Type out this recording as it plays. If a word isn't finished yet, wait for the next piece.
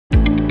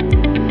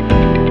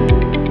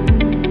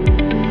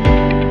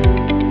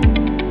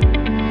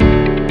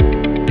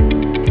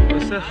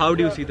How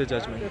do you see the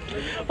judgment?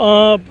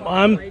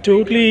 I'm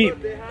totally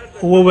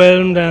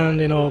overwhelmed,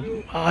 and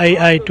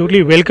I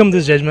totally welcome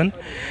this judgment,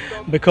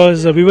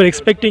 because we were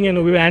expecting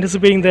and we were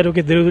anticipating that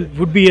there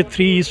would be a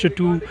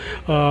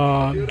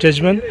 3:2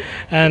 judgment,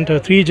 and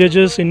three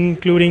judges,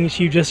 including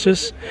Chief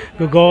Justice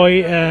Gogoi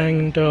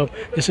and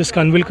Justice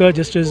Kanvilkar,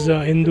 Justice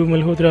Indu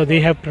Malhotra.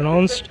 They have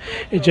pronounced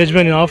a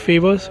judgment in our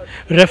favors,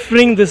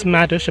 referring this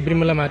matter,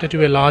 Sabarimala matter,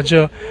 to a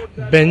larger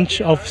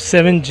bench of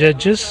 7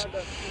 judges.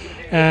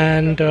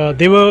 And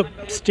they were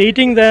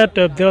stating that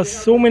there are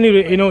so many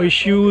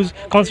issues,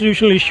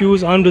 constitutional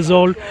issues,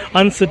 unresolved,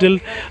 unsettled,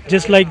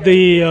 just like the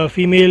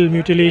female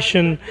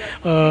mutilation,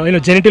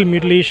 genital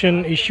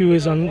mutilation issue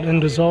is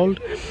unresolved.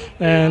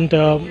 And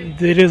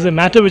there is a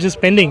matter which is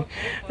pending,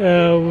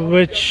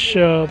 which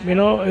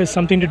is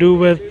something to do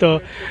with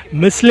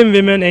Muslim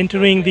women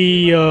entering the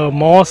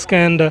mosque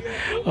and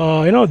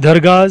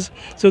dargahs.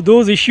 So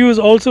those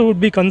issues also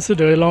would be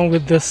considered along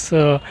with this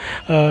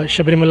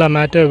Sabarimala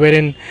matter,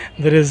 wherein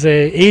there is a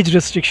age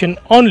restriction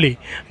only,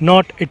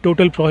 not a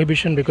total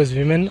prohibition, because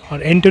women are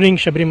entering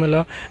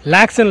Sabarimala.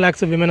 Lakhs and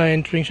lakhs of women are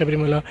entering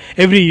Sabarimala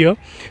every year.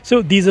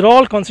 So these are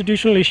all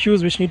constitutional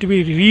issues which need to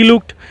be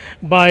relooked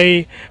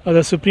by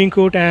the Supreme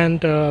Court,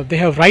 and they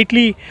have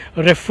rightly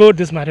referred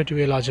this matter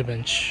to a larger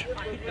bench.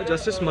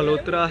 Justice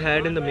Malhotra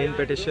had in the main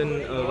petition,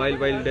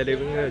 while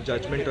delivering a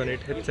judgment on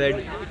it, had said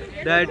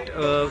that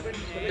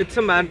it's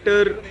a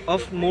matter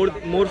of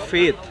more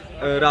faith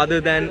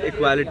rather than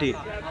equality.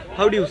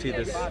 How do you see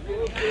this?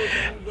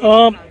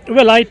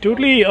 Well, I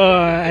totally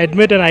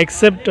admit and I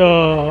accept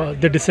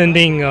the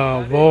dissenting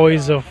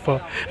voice of,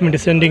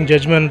 dissenting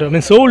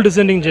judgment, sole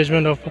dissenting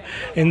judgment of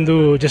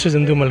Justice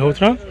Indu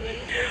Malhotra.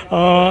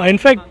 In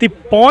fact, the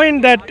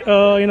point that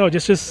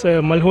Justice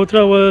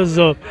Malhotra was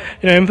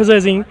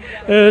emphasizing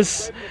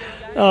is,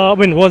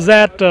 was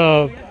that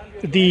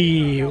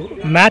the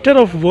matter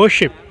of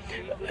worship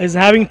is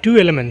having two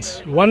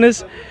elements. One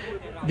is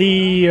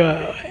the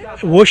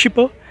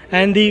worshipper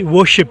and the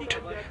worshipped.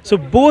 So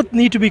both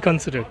need to be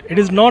considered. It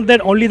is not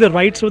that only the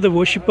rights of the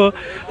worshipper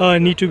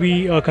need to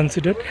be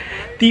considered.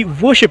 The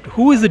worshipped,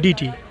 who is the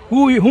deity,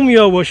 whom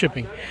you are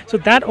worshipping. So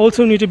that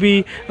also need to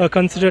be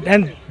considered,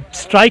 and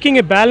striking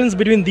a balance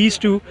between these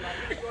two.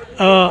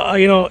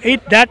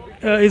 That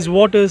is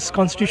what is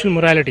constitutional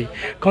morality.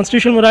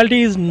 Constitutional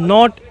morality is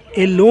not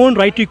alone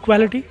right to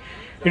equality.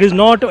 It is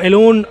not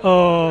alone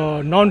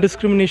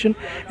non-discrimination.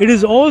 It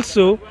is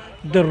also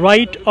the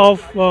right of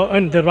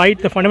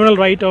the fundamental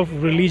right of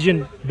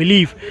religion,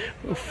 belief,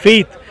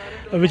 faith,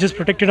 which is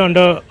protected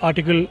under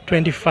Article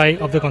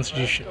 25 of the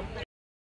Constitution.